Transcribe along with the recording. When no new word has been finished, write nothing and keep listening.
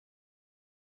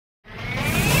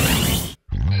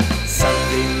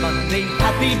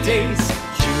happy days.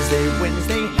 Tuesday,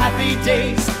 Wednesday, happy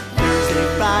days.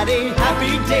 Thursday, Friday,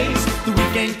 happy days. The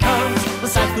weekend comes, the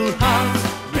cycle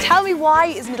hums. Tell me, why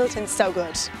is Middleton so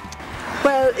good?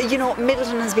 Well, you know,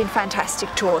 Middleton has been fantastic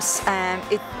to us.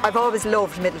 I've always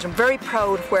loved Middleton, very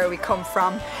proud of where we come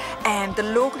from. The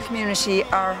local community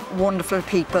are wonderful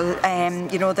people.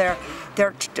 You know,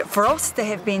 for us, they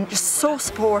have been just so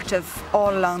supportive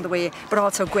all along the way, but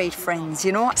also great friends,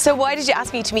 you know. So why did you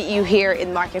ask me to meet you here in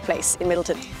the marketplace in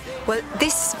Middleton? Well,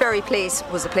 this very place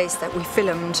was a place that we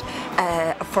filmed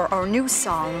for our new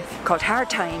song called Hard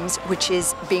Times, which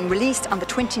is being released on the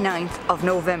 29th of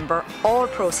November, all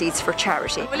proceeds for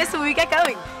charity. Well, listen, will we get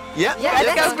going? Yeah,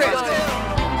 Let's go for it.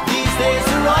 These days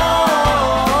are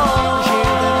all here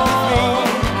than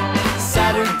free.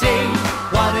 Saturday,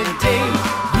 what a day,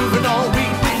 moving all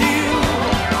week with you.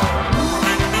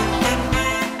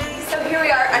 So here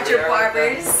we are at your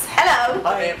barber's. Hello.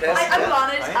 Hi, I'm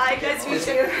Bláthnaid. Hi, nice to meet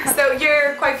you. So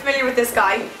you're quite familiar with this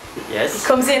guy? Yes. He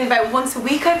comes in about once a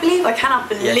week, I believe. I cannot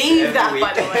believe that,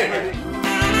 by the way.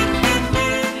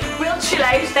 We'll chill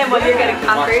out then while you're getting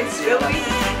pampered, will we?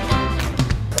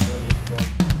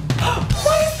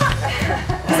 What is that?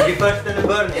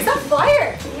 Is that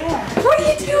fire? Yeah. What are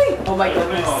you doing? Oh my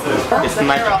goodness. It's the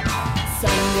magic.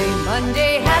 Sunday,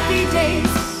 Monday, happy days.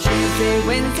 Tuesday,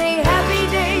 Wednesday, happy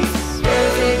days.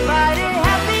 Thursday, Friday,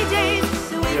 happy days.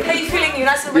 How are you feeling? You're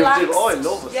nice and relaxed? Oh, I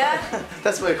love it. Yeah?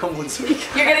 That's why I come once a week.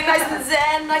 You're getting nice and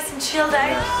zen, nice and chilled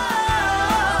out.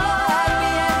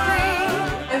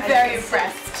 I'm very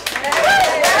impressed.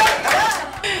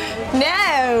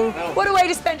 Now, what a way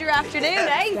to spend your afternoon,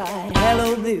 eh?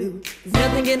 Hello, blue.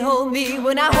 Nothing can hold me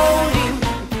when I hold you.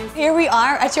 Here we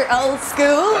are at your old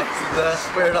school. That's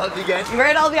where it all began. Where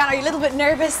it all began. Are you a little bit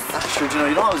nervous? Sure, you know,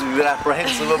 you don't always be a bit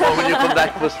apprehensive about when you come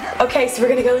back, but... Okay, so we're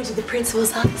going to go into the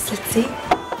principal's office. Let's see.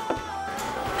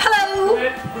 Hello.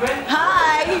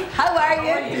 Hi. How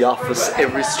are you? The office,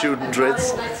 every student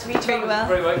dreads. Nice to meet you. Very well.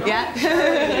 Very well. Yeah.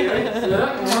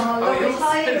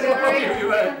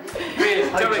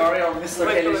 Hi, Jory, or Mr.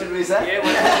 Kelly, should we say?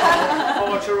 Yeah,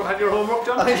 well, have your homework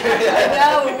done?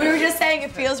 No, we were just saying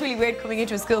it feels really weird coming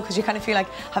into a school because you kind of feel like,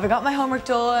 have I got my homework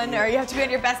done? Or you have to be on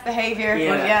your best behaviour. Yeah.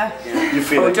 But yeah. You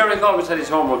feel like... Derek always had his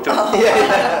homework done.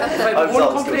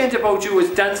 One complaint about you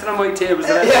is dancing on my tables.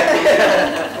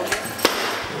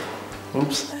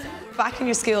 Oops. Back in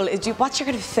your school, what's your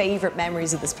kind of favourite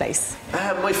memories of this place?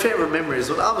 My favourite memories,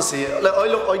 well, obviously, like,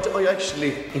 I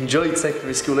actually enjoyed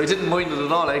secondary school. I didn't mind it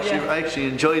at all. I actually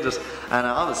enjoyed it, and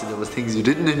obviously there was things you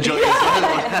didn't enjoy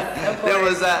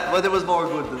as well. There was more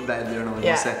good than bad there, I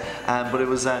must say. But it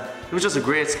was just a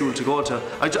great school to go to.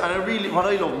 What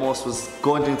I loved most was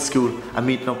going into school and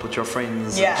meeting up with your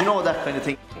friends. Yeah. Do you know, that kind of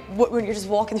thing? When you're just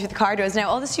walking through the corridors now,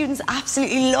 all the students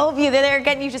absolutely love you. They're there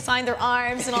getting you to sign their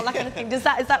arms and all that kind of thing. Is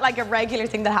that like a regular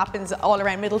thing that happens all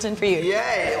around Middleton for you?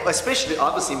 Yeah, especially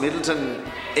obviously Middleton,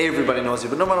 everybody knows you.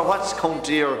 But no matter what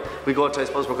county or we go to, I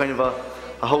suppose we're kind of a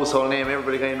household name.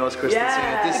 Everybody kind of knows Kristen Singh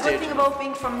at this The stage. good thing about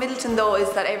being from Middleton though is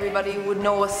that everybody would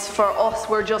know us. For us,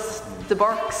 we're just the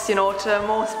Burks, you know, to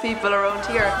most people around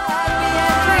here.